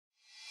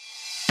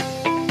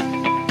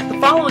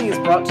following is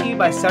brought to you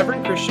by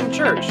Severn Christian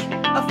Church,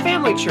 a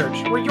family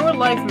church where your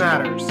life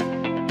matters.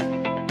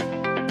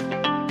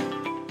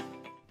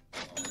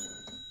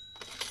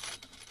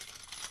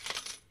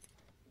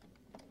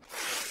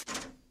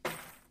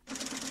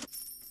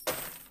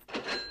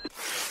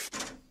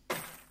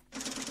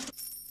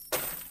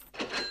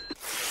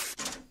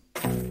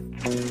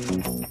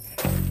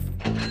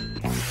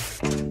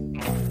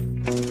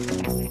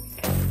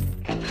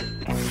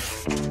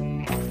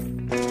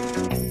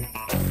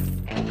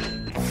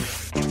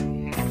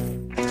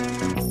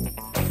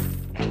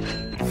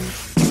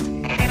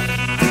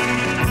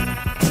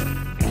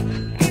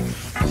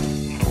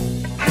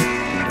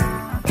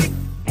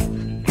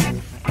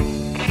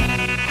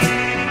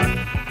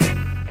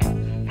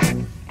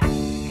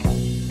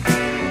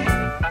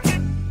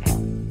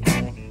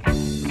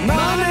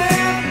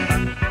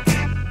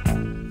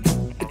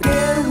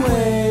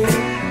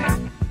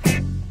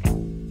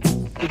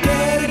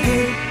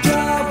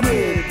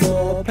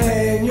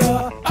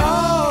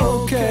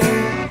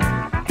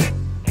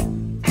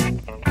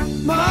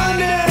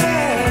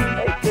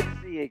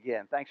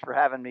 Thanks for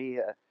having me.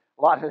 A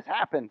lot has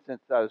happened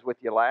since I was with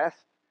you last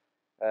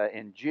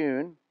in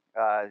June.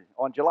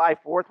 On July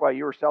 4th, while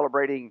you were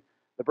celebrating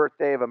the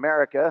birthday of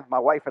America, my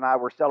wife and I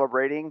were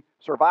celebrating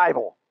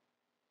survival.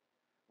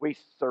 We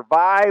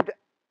survived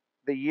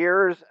the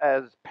years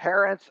as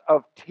parents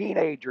of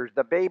teenagers.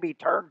 The baby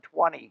turned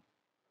 20.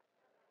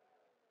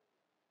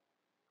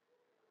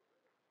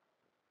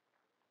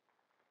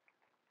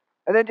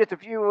 And then just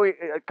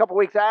a couple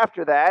weeks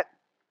after that,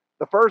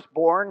 the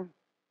firstborn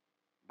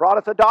brought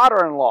us a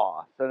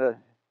daughter-in-law.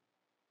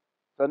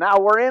 So now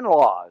we're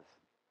in-laws.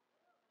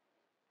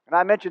 And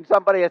I mentioned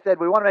somebody, I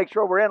said, we want to make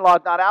sure we're in-laws,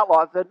 not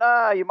outlaws. I said,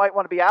 no, you might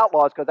want to be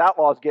outlaws because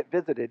outlaws get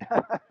visited.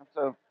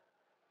 So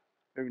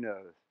who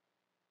knows?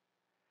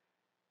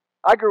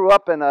 I grew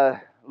up in a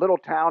little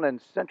town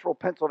in central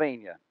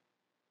Pennsylvania.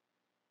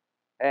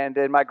 And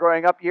in my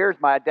growing up years,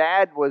 my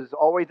dad was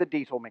always a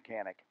diesel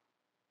mechanic.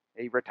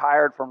 He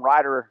retired from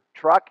Ryder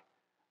truck.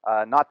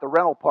 Not the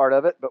rental part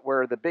of it, but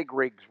where the big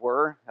rigs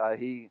were,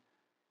 he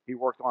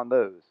worked on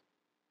those.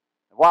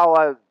 While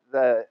I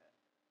was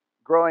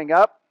growing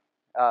up,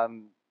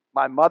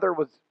 my mother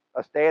was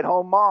a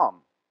stay-at-home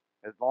mom,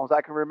 as long as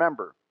I can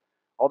remember.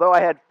 Although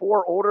I had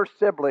 4 older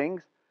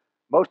siblings,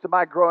 most of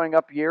my growing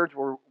up years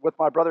were with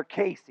my brother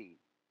Casey.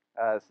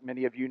 As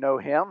many of you know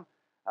him.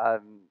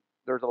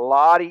 There's a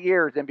lot of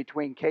years in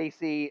between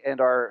Casey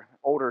and our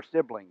older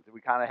siblings.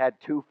 We kind of had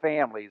 2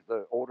 families,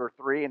 the older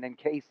 3 and then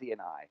Casey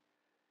and I.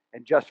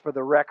 And just for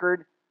the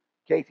record,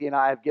 Casey and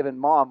I have given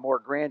Mom more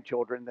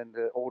grandchildren than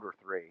the older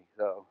 3.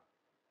 So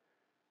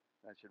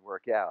that should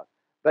work out.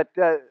 But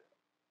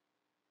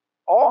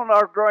all in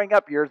our growing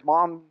up years,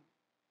 Mom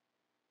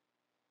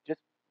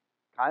just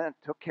kind of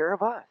took care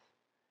of us.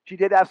 She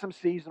did have some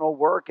seasonal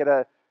work at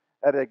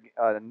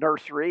a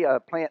nursery,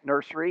 a plant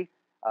nursery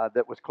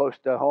that was close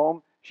to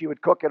home. She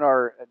would cook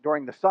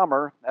during the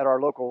summer at our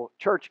local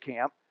church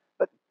camp.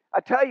 But I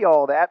tell you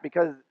all that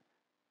because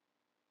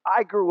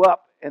I grew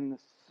up in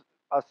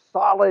a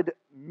solid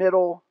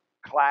middle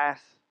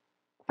class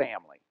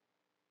family.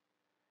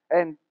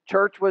 And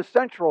church was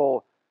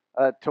central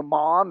to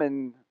Mom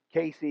and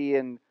Casey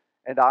and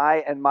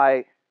I and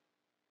my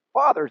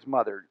father's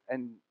mother,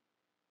 and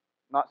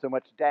not so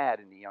much Dad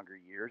in the younger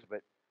years,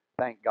 but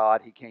thank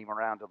God he came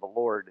around to the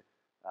Lord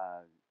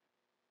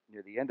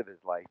near the end of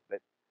his life.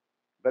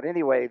 But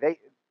anyway,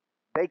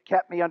 they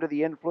kept me under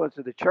the influence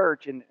of the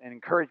church and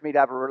encouraged me to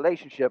have a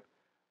relationship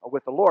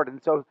with the Lord. And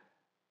so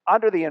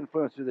under the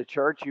influence of the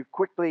church, you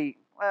quickly,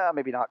 well,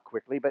 maybe not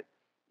quickly, but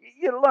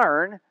you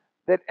learn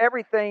that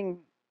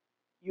everything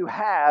you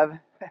have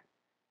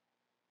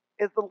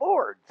is the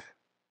Lord's.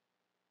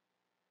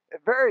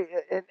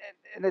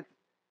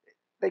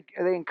 They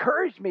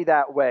encouraged me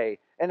that way,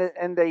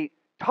 and they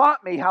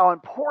taught me how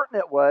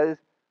important it was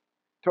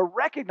to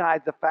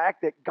recognize the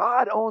fact that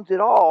God owns it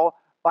all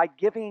by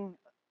giving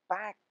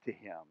back to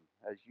Him,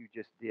 as you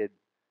just did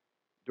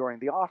during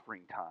the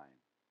offering time.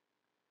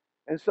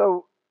 And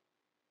so,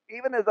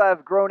 even as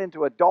I've grown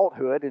into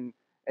adulthood and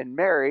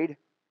married,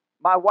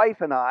 my wife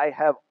and I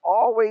have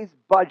always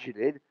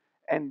budgeted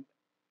and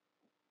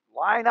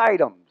line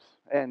items.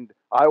 And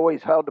I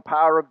always held the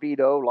power of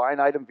veto, line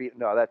item veto.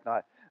 No, that's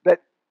not.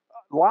 But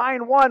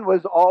line 1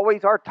 was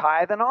always our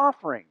tithe and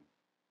offering.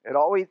 It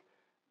always,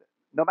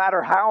 no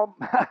matter how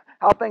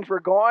things were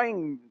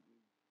going,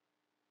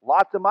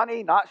 lots of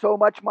money, not so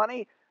much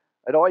money,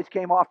 it always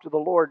came off to the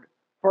Lord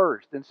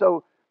first. And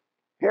so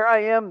here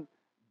I am,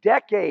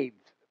 decades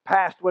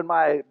past when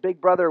my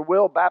big brother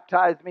Will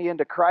baptized me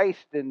into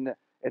Christ in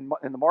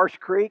the Marsh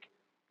Creek,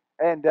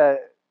 and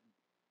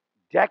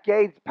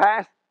decades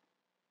past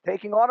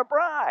taking on a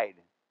bride.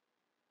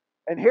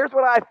 And here's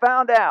what I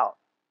found out.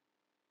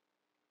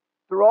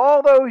 Through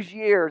all those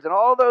years and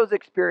all those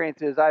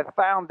experiences, I've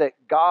found that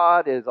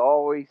God is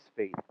always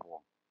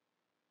faithful.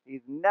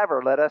 He's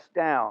never let us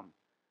down.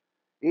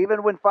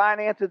 Even when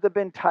finances have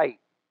been tight,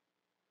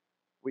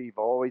 we've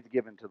always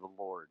given to the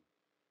Lord,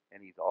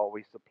 and He's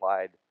always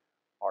supplied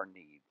our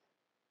needs.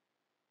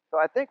 So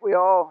I think we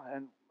all,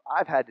 and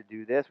I've had to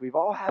do this, we've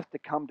all have to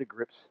come to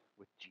grips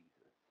with Jesus.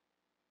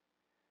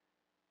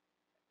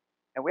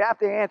 And we have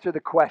to answer the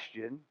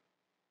question,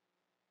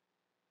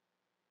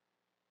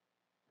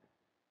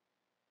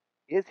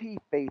 is he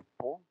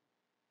faithful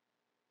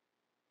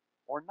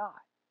or not?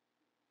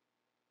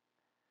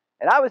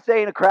 And I would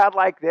say in a crowd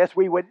like this,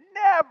 we would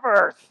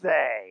never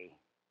say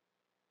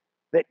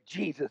that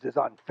Jesus is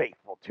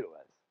unfaithful to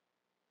us.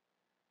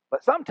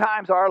 But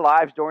sometimes our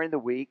lives during the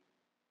week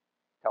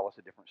tell us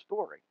a different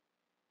story.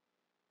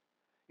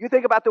 You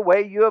think about the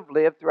way you have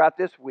lived throughout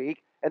this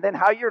week and then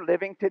how you're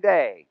living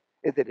today.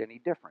 Is it any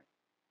different?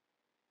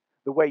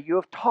 The way you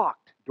have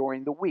talked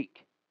during the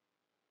week,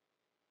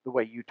 the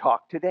way you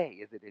talk today,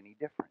 is it any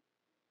different?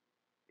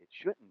 It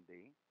shouldn't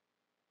be.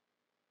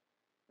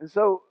 And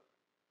so,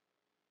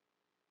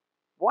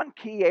 one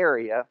key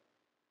area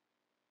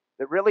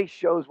that really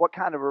shows what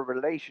kind of a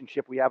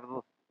relationship we have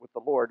with the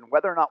Lord and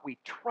whether or not we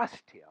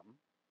trust Him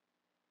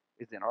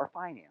is in our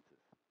finances.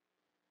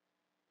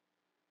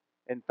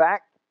 In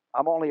fact,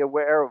 I'm only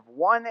aware of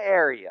one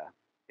area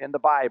in the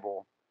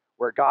Bible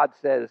where God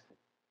says,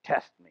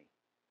 test me.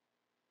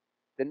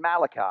 It's in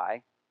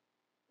Malachi,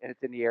 and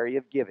it's in the area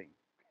of giving.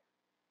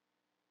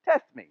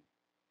 Test me.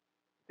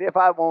 See if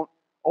I won't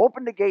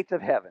open the gates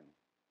of heaven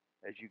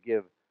as you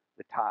give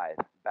the tithe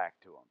back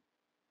to Him.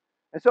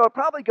 And so it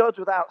probably goes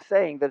without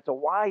saying that it's a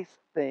wise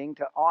thing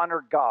to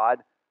honor God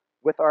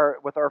with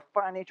our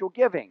financial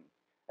giving.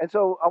 And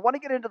so I want to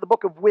get into the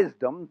book of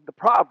wisdom, the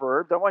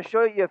Proverbs. I want to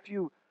show you a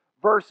few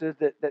verses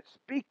that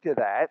speak to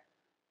that.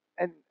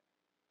 And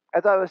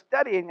as I was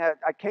studying,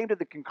 I came to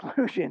the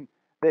conclusion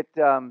that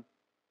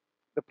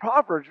the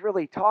Proverbs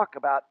really talk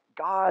about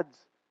God's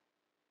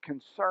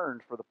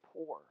concern for the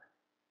poor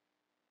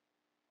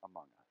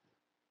among us.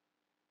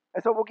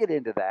 And so we'll get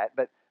into that.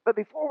 But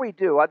before we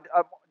do, I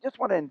just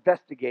want to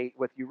investigate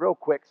with you real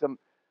quick some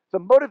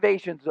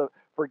motivations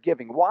for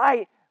giving.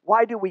 Why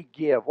do we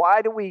give?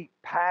 Why do we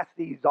pass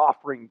these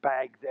offering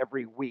bags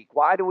every week?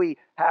 Why do we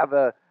have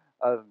a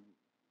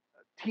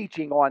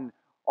teaching on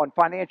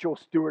financial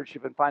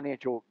stewardship and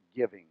financial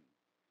giving?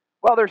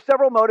 Well, there's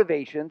several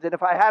motivations, and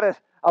if I had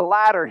a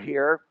ladder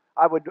here,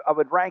 I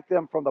would rank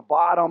them from the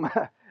bottom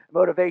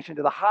motivation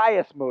to the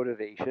highest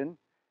motivation,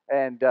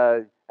 and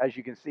as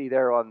you can see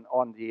there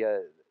on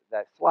the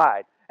that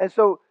slide. And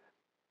so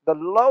the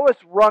lowest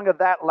rung of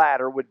that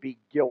ladder would be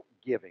guilt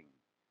giving,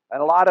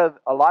 and a lot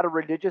of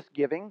religious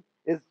giving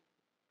is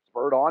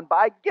spurred on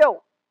by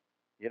guilt.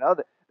 You know,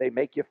 they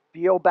make you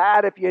feel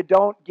bad if you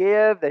don't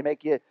give. They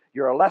make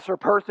you're a lesser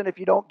person if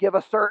you don't give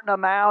a certain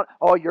amount.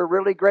 Oh, you're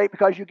really great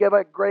because you give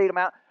a great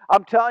amount.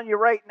 I'm telling you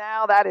right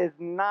now, that is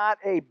not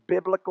a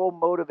biblical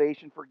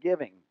motivation for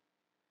giving.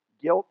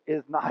 Guilt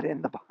is not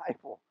in the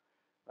Bible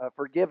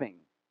for giving.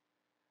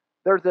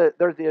 There's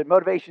the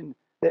motivation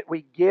that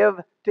we give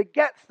to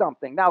get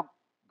something. Now,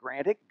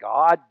 granted,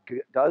 God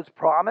does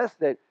promise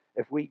that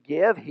if we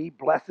give, He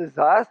blesses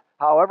us.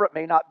 However, it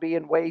may not be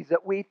in ways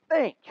that we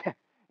think.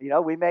 You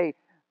know, we may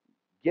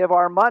give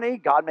our money,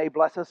 God may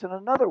bless us in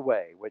another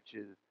way, which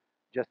is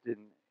just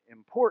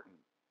important.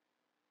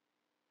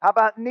 How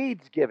about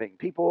needs giving?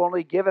 People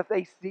only give if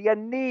they see a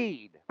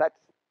need. That's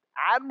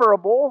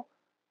admirable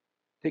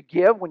to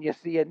give when you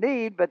see a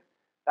need, but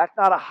that's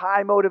not a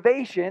high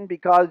motivation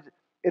because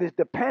it is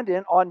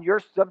dependent on your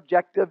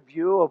subjective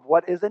view of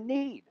what is a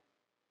need.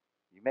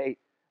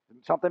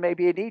 Something may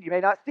be a need, you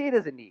may not see it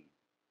as a need,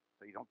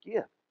 so you don't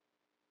give.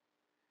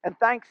 And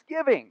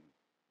thanksgiving.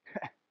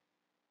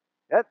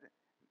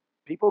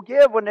 People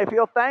give when they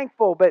feel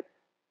thankful, but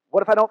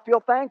what if I don't feel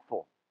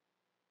thankful?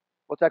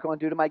 What's that going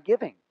to do to my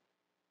giving?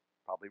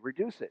 Probably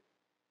reduce it.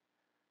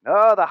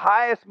 No, the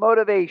highest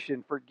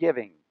motivation for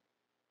giving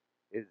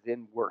is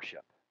in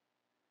worship.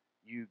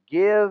 You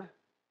give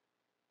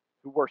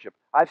to worship.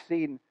 I've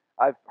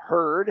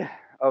heard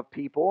of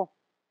people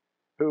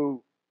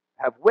who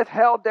have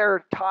withheld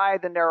their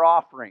tithe and their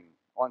offering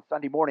on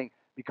Sunday morning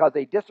because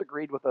they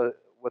disagreed with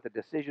a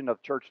decision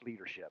of church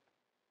leadership.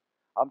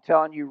 I'm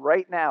telling you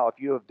right now, if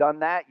you have done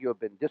that, you have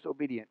been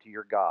disobedient to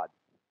your God.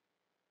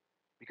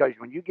 Because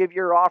when you give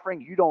your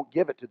offering, you don't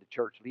give it to the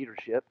church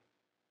leadership.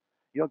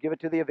 You don't give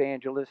it to the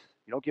evangelists.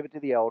 You don't give it to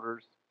the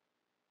elders.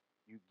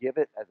 You give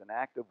it as an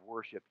act of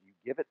worship. You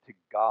give it to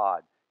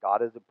God.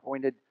 God has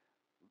appointed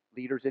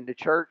leaders in the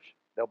church.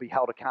 They'll be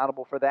held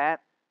accountable for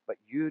that. But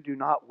you do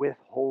not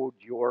withhold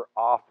your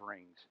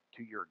offerings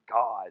to your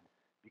God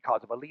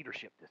because of a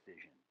leadership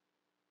decision.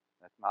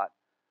 That's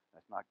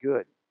not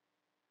good.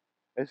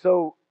 And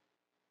so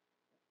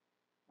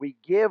we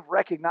give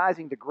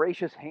recognizing the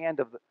gracious hand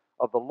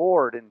of the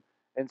Lord.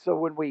 And so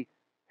when we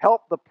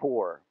help the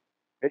poor,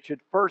 it should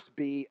first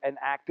be an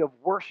act of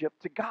worship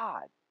to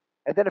God.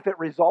 And then if it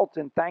results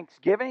in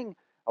thanksgiving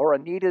or a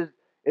need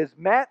is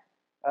met,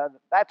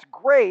 that's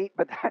great,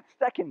 but that's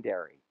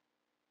secondary.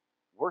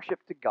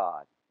 Worship to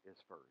God is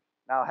first.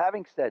 Now,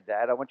 having said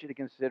that, I want you to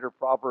consider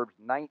Proverbs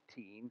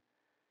 19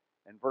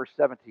 and verse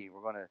 17.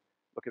 We're going to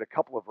look at a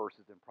couple of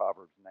verses in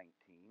Proverbs 19.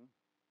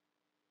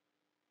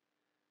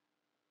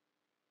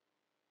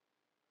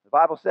 The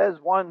Bible says,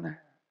 one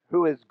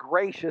who is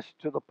gracious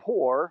to the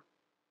poor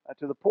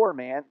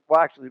man.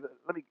 Well, actually,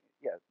 let me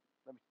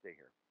stay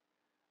here.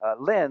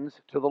 Lends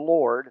to the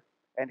Lord,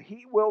 and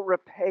he will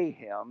repay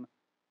him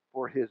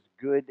for his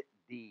good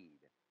deed.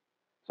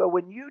 So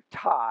when you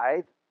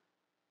tithe,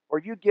 or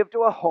you give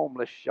to a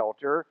homeless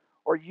shelter,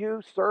 or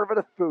you serve at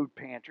a food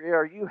pantry,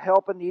 or you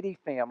help a needy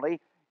family,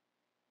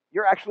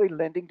 you're actually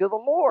lending to the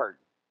Lord.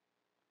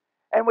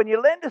 And when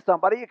you lend to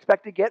somebody, you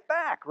expect to get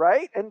back,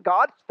 right? And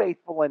God's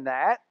faithful in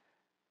that.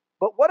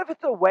 But what if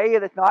it's a way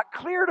that's not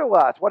clear to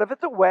us? What if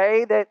it's a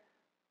way that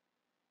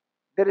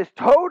is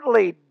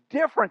totally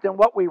different than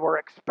what we were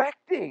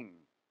expecting?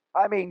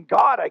 I mean,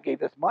 God, I gave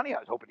this money. I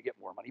was hoping to get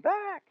more money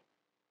back.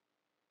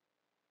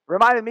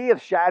 Reminded me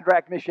of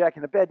Shadrach, Meshach,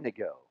 and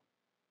Abednego.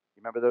 You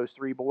remember those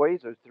three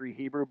boys, those three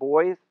Hebrew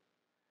boys?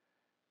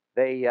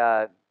 They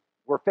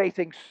were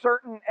facing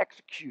certain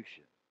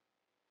execution.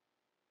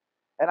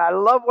 And I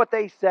love what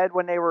they said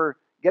when they were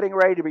getting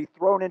ready to be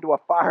thrown into a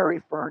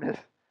fiery furnace.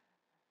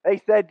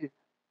 They said,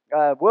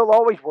 we'll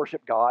always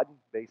worship God,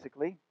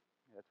 basically.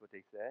 That's what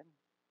they said.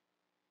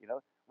 You know,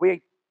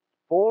 we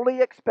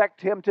fully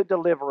expect him to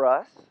deliver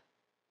us,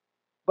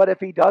 but if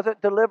he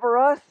doesn't deliver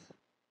us,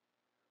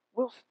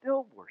 we'll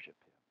still worship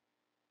him.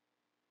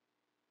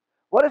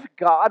 What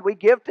if we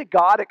give to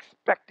God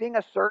expecting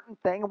a certain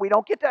thing and we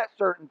don't get that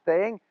certain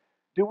thing?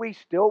 Do we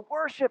still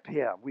worship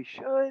him? We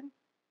should,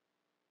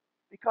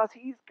 because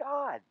he's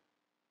God.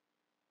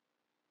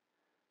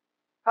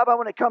 How about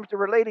when it comes to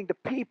relating to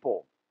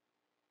people?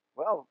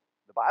 Well,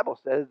 the Bible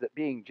says that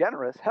being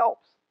generous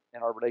helps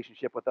in our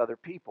relationship with other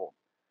people.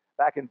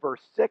 Back in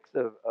verse 6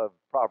 of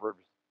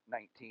Proverbs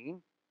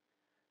 19,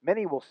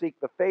 many will seek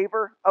the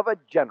favor of a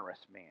generous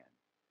man,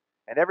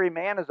 and every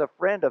man is a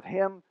friend of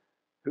him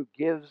who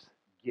gives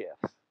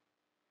gifts.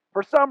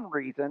 For some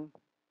reason,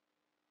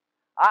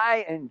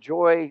 I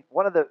enjoy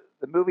one of the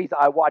movies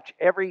I watch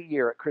every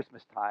year at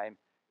Christmas time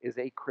is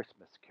A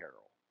Christmas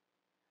Carol.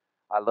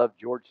 I love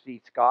George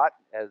C. Scott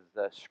as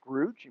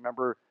Scrooge. You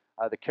remember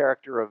the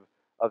character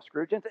of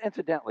Scrooge?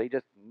 Incidentally,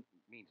 just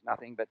means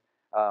nothing, but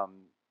a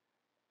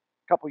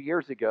couple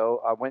years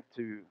ago, I went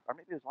to, or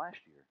maybe it was last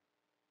year,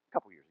 a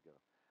couple years ago,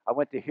 I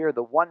went to hear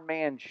the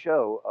one-man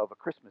show of A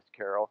Christmas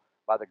Carol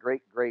by the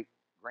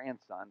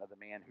great-great-grandson of the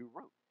man who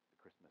wrote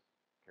The Christmas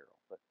Carol.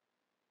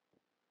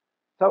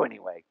 So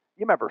anyway,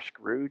 you remember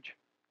Scrooge?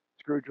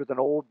 Scrooge was an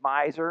old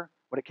miser.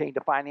 When it came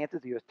to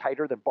finances, he was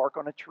tighter than bark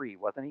on a tree,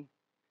 wasn't he?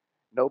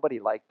 Nobody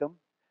liked him.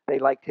 They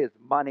liked his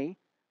money,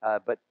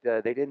 but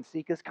they didn't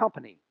seek his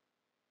company.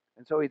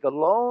 And so he's a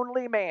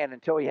lonely man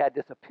until he had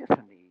this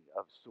epiphany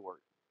of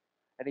sorts.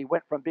 And he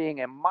went from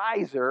being a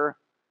miser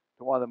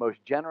to one of the most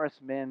generous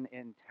men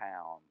in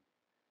town.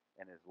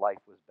 And his life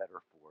was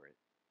better for it.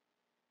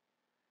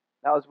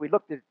 Now, as we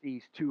looked at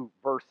these two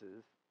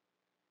verses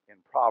in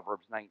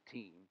Proverbs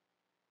 19,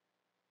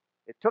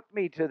 it took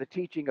me to the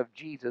teaching of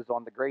Jesus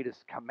on the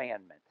greatest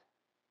commandment.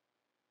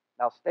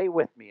 Now, stay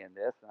with me in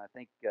this, and I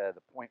think the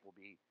point will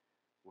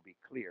be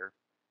clear.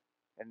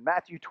 In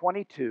Matthew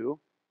 22,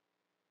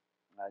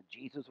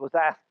 Jesus was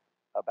asked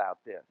about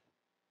this.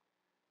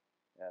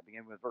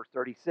 Beginning with verse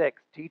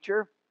 36,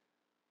 Teacher,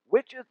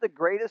 which is the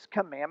greatest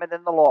commandment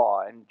in the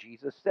law? And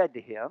Jesus said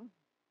to him,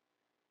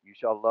 You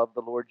shall love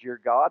the Lord your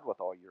God with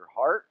all your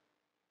heart,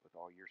 with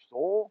all your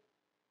soul,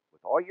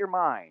 with all your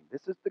mind.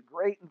 This is the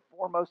great and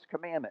foremost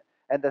commandment.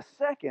 And the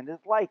second is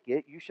like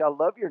it, you shall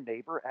love your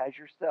neighbor as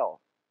yourself.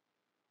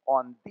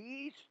 On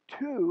these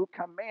two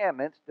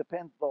commandments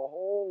depends the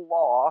whole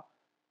law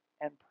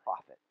and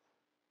prophets.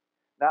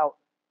 Now,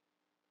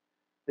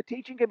 the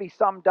teaching can be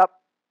summed up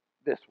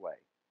this way.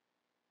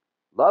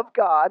 Love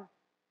God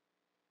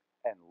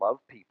and love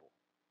people.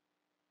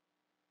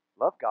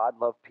 Love God,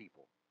 love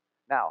people.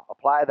 Now,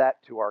 apply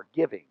that to our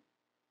giving.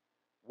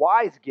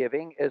 Wise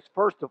giving is,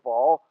 first of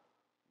all,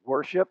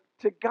 worship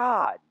to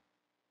God.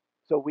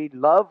 So we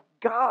love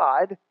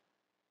God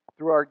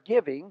through our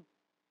giving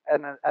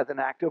and as an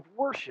act of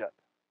worship.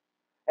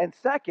 And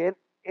second,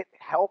 it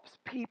helps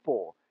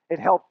people. It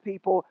helps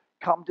people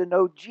come to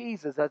know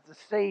Jesus as the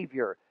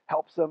Savior,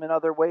 helps them in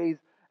other ways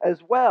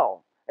as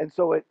well. And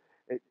so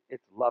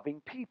it's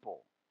loving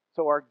people.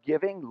 So our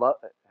giving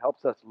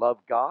helps us love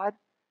God,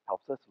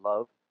 helps us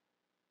love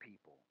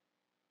people.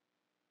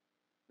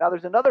 Now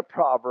there's another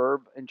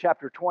proverb in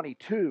chapter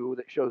 22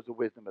 that shows the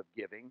wisdom of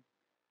giving.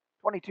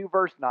 22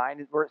 verse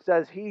 9, where it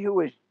says, He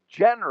who is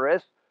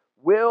generous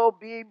will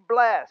be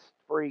blessed,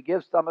 for he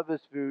gives some of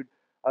his food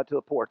to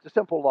the poor. It's a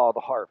simple law of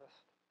the harvest.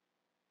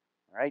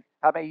 All right?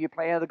 How many of you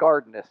planted the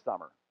garden this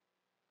summer?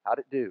 How'd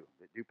it do?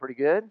 Did it do pretty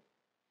good?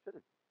 Should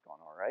have gone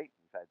all right.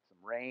 We've had some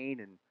rain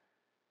and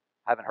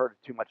haven't heard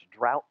of too much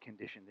drought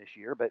condition this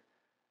year, but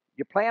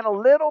you plant a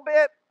little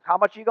bit, how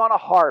much are you going to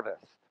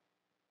harvest?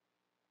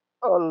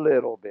 A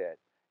little bit.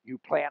 You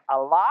plant a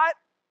lot,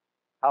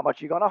 how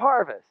much are you going to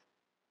harvest?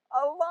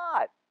 A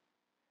lot.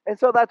 And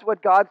so that's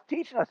what God's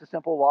teaching us, the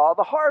simple law of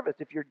the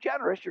harvest. If you're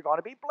generous, you're going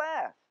to be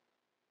blessed.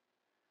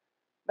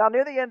 Now,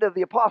 near the end of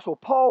the Apostle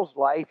Paul's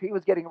life, he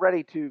was getting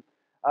ready to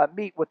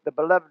meet with the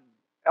beloved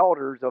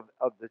elders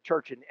of the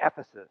church in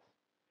Ephesus.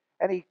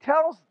 And he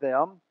tells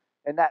them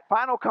in that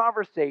final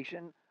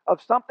conversation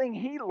of something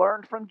he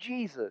learned from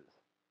Jesus,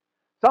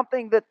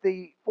 something that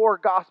the four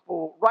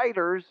gospel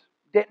writers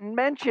didn't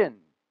mention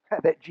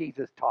that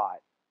Jesus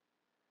taught.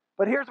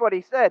 But here's what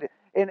he said: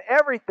 in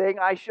everything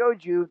I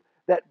showed you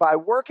that by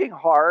working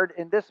hard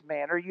in this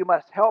manner, you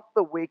must help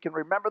the weak and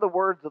remember the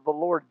words of the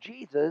Lord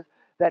Jesus,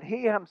 that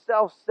he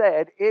himself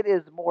said, it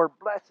is more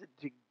blessed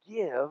to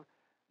give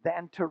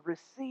than to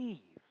receive.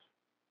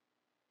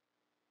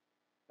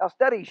 Now,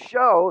 studies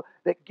show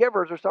that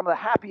givers are some of the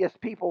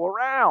happiest people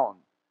around.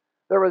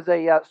 There was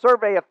a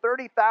survey of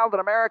 30,000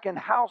 American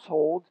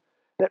households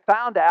that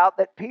found out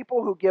that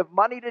people who give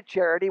money to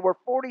charity were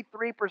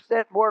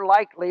 43% more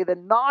likely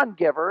than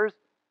non-givers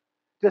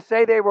to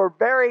say they were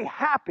very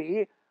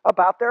happy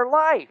about their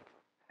life.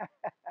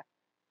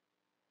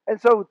 And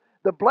so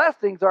the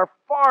blessings are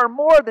far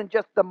more than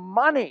just the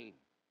money,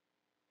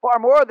 far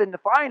more than the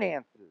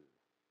finances.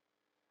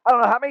 I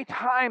don't know how many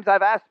times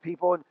I've asked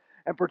people,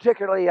 and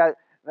particularly I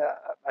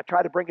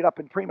try to bring it up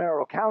in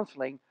premarital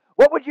counseling,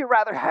 what would you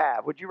rather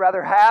have? Would you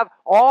rather have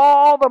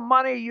all the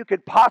money you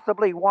could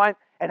possibly want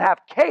and have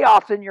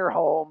chaos in your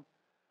home?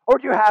 Or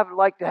would you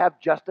like to have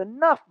just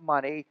enough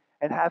money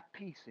and have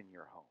peace in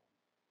your home?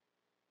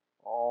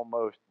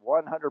 Almost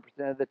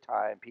 100% of the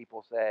time,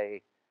 people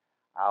say,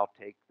 I'll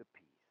take the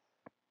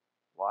peace.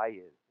 Why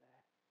is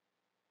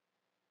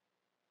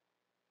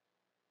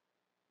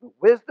that? The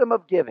wisdom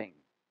of giving,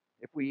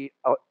 if we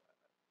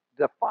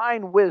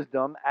define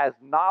wisdom as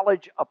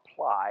knowledge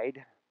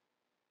applied,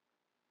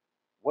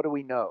 what do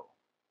we know?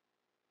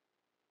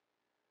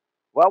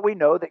 Well, we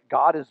know that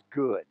God is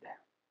good.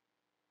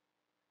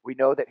 We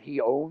know that he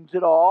owns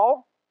it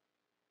all.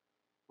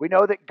 We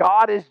know that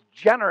God is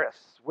generous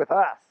with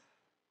us.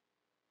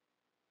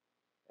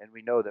 And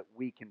we know that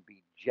we can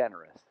be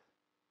generous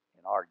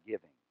in our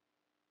giving.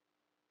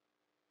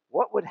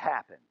 What would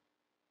happen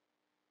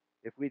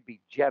if we'd be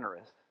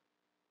generous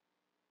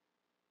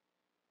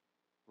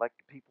like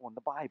the people in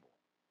the Bible?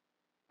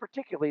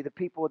 Particularly the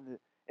people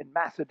in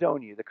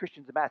Macedonia, the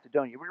Christians in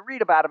Macedonia. We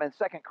read about them in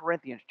 2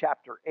 Corinthians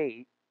chapter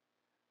 8,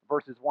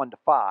 verses 1 to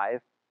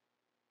 5.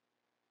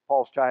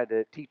 Paul's trying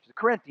to teach the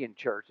Corinthian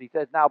church. He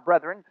says, now,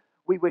 brethren,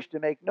 we wish to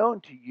make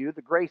known to you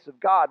the grace of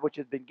God which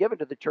has been given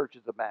to the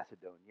churches of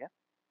Macedonia,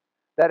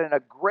 that in a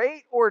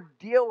great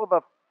ordeal of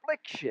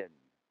affliction,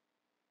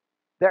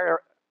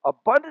 their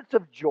abundance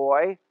of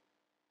joy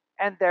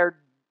and their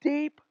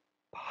deep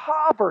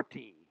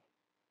poverty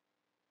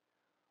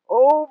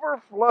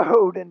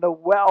overflowed in the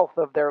wealth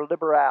of their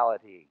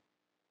liberality.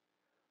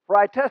 For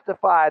I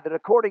testify that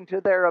according to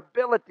their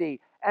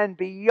ability and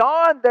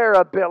beyond their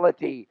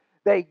ability,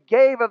 they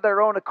gave of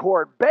their own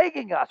accord,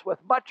 begging us with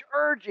much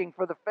urging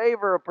for the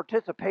favor of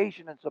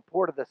participation and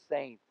support of the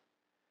saints.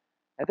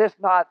 And this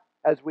not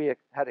as we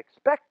had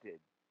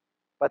expected,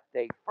 but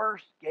they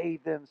first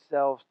gave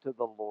themselves to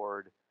the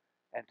Lord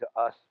and to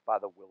us by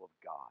the will of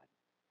God.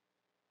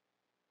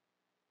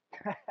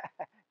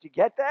 Did you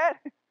get that?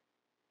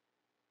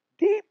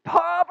 Deep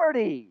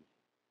poverty.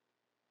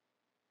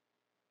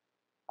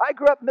 I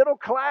grew up middle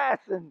class,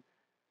 and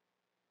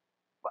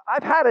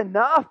I've had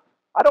enough.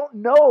 I don't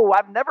know.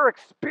 I've never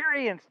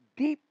experienced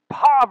deep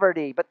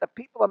poverty, but the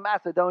people of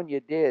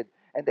Macedonia did,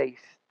 and they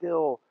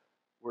still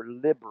were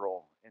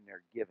liberal in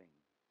their giving.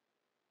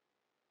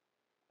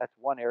 That's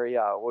one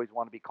area I always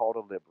want to be called a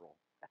liberal,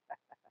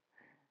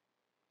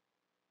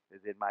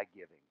 is in my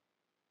giving.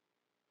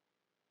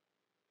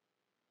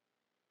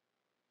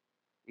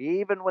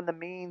 Even when the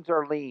means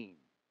are lean,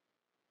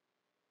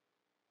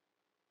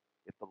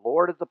 if the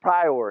Lord is the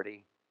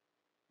priority,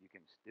 you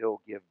can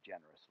still give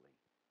generously.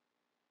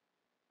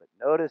 But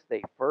notice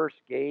they first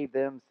gave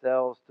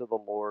themselves to the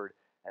Lord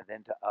and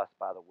then to us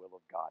by the will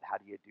of God. How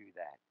do you do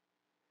that?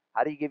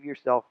 How do you give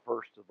yourself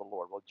first to the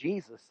Lord? Well,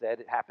 Jesus said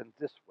it happens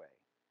this way.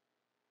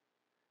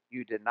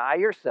 You deny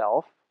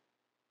yourself,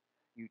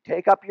 you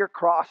take up your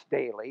cross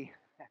daily,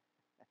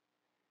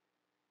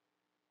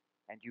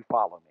 and you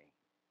follow me.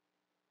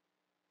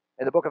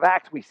 In the book of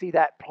Acts, we see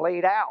that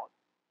played out.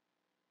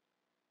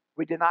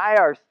 We deny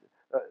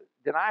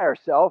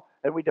ourselves,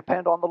 and we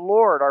depend on the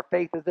Lord. Our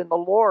faith is in the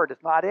Lord.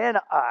 It's not in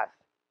us.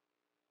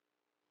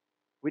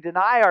 We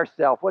deny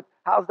ourselves.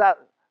 How's that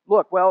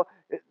look? Well,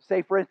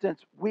 say, for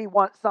instance, we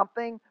want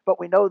something, but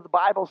we know the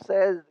Bible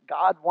says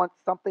God wants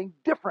something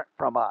different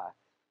from us.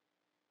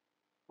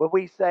 When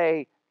we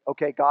say,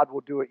 okay, God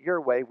will do it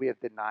your way, we have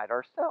denied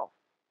ourselves.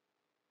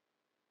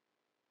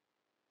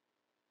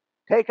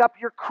 Take up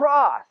your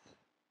cross.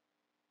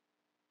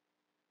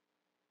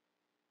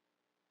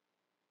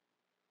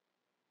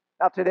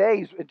 Now,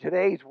 in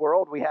today's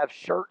world, we have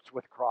shirts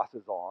with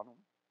crosses on them.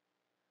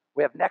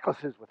 We have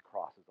necklaces with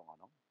crosses on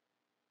them.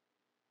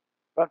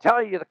 But I'm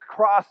telling you, the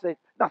cross,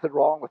 nothing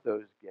wrong with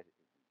those.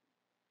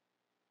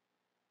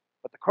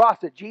 But the cross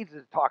that Jesus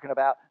is talking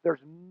about, there's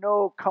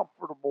no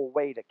comfortable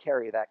way to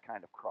carry that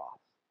kind of cross.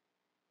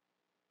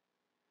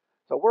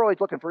 So we're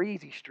always looking for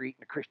easy street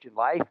in the Christian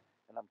life,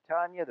 and I'm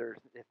telling you,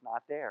 it's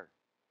not there.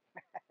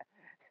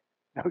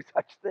 No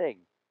such thing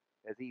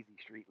as easy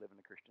street living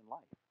the Christian life.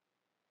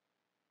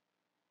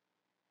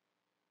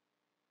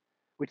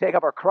 We take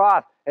up our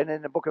cross, and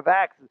in the book of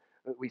Acts,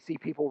 we see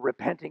people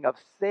repenting of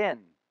sin,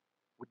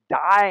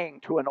 dying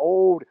to an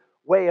old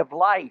way of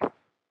life.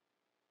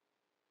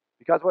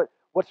 Because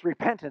what's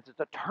repentance? It's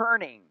a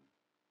turning.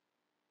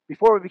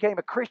 Before we became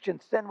a Christian,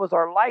 sin was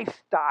our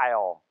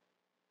lifestyle.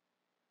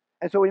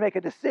 And so we make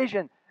a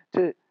decision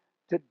to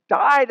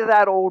die to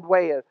that old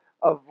way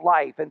of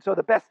life. And so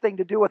the best thing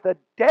to do with a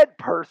dead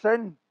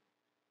person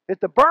is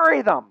to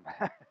bury them.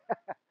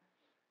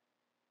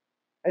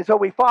 And so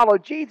we follow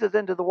Jesus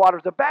into the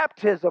waters of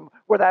baptism,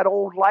 where that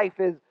old life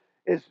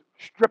is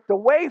stripped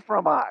away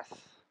from us,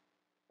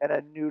 and a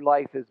new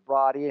life is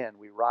brought in.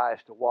 We rise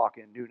to walk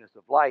in newness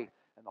of life,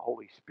 and the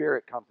Holy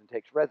Spirit comes and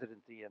takes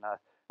residency in us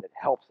that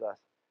helps us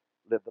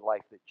live the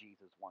life that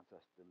Jesus wants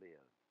us to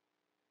live.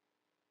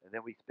 And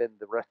then we spend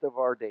the rest of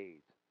our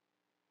days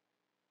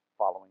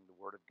following the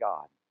Word of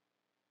God,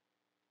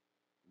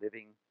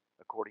 living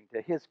according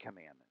to His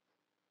commandments,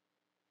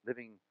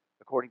 living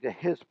according to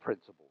His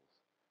principles,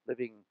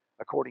 living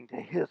according to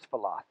His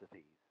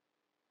philosophies,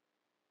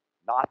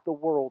 not the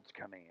world's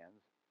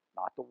commands,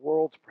 not the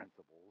world's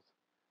principles,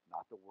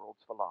 not the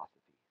world's philosophies.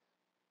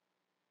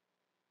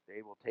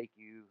 They will take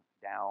you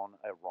down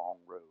a wrong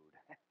road,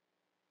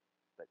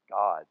 but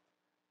God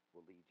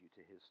will lead you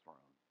to His throne.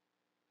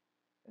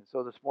 And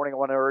so this morning I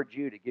want to urge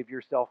you to give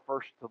yourself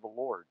first to the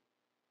Lord,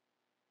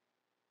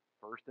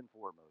 first and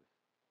foremost,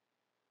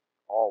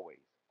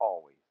 always,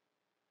 always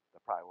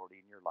the priority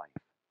in your life.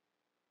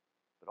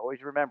 But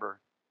always remember,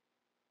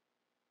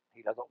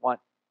 He doesn't want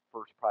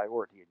first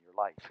priority in your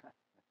life.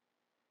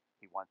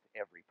 He wants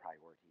every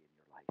priority in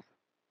your life.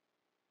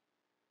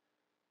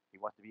 He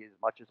wants to be as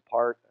much as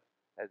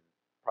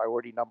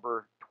priority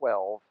number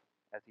 12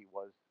 as He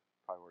was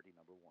priority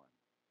number 1.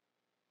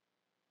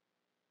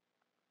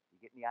 You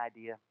getting the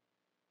idea?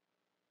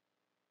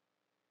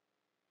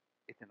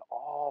 It's an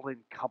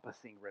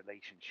all-encompassing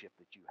relationship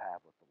that you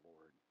have with the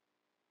Lord.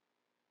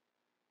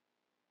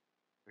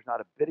 There's not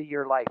a bit of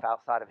your life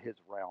outside of His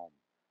realm,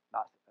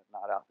 not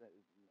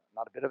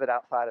a bit of it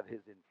outside of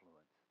His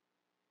influence.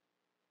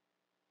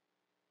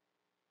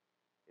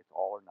 It's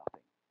all or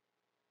nothing.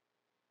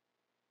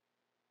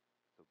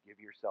 So give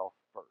yourself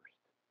first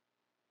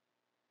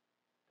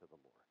to the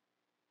Lord.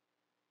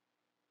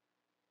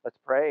 Let's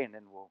pray, and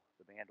then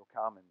the band will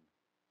come, and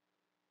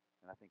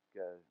I think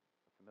a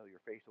familiar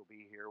face will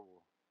be here.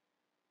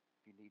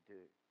 If you need to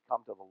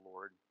come to the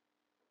Lord,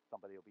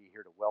 somebody will be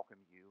here to welcome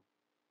you.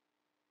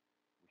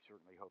 We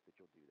certainly hope that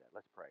you'll do that.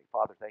 Let's pray.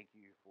 Father, thank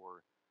you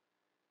for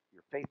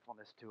your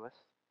faithfulness to us.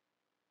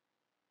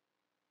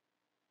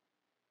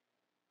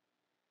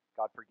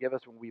 God, forgive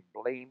us when we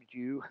blamed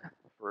you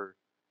for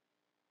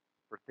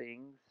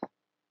things,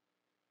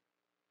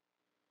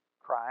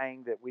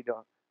 crying that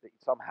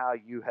somehow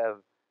you have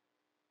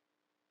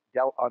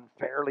dealt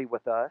unfairly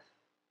with us.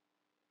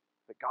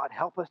 But God,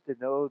 help us to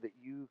know that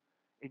you,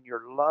 in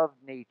your love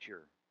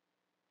nature,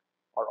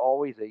 are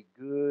always a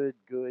good,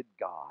 good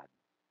God.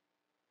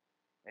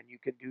 And you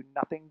can do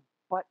nothing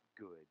but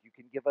good. You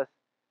can give us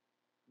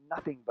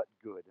nothing but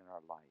good in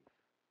our life.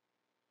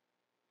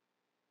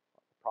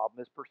 The problem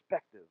is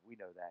perspective. We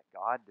know that,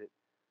 God, that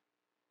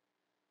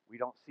we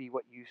don't see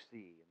what you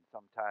see. And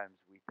sometimes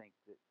we think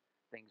that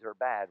things are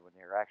bad when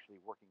they're actually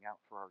working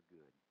out for our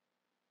good.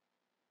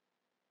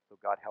 So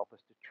God, help us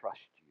to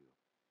trust you,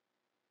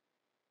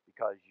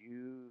 because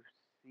you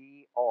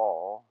see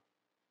all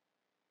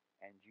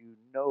and you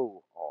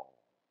know all.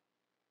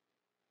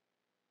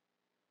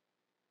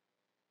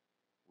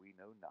 We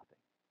know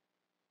nothing.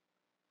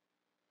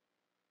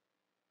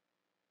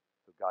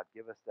 So God,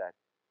 give us that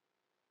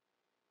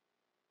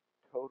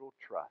total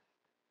trust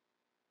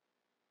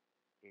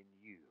in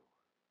you,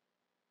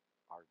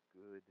 our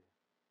good,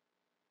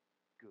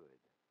 good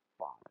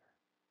Father.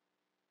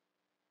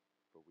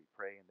 For we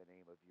pray in the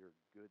name of your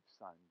good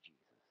Son,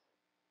 Jesus.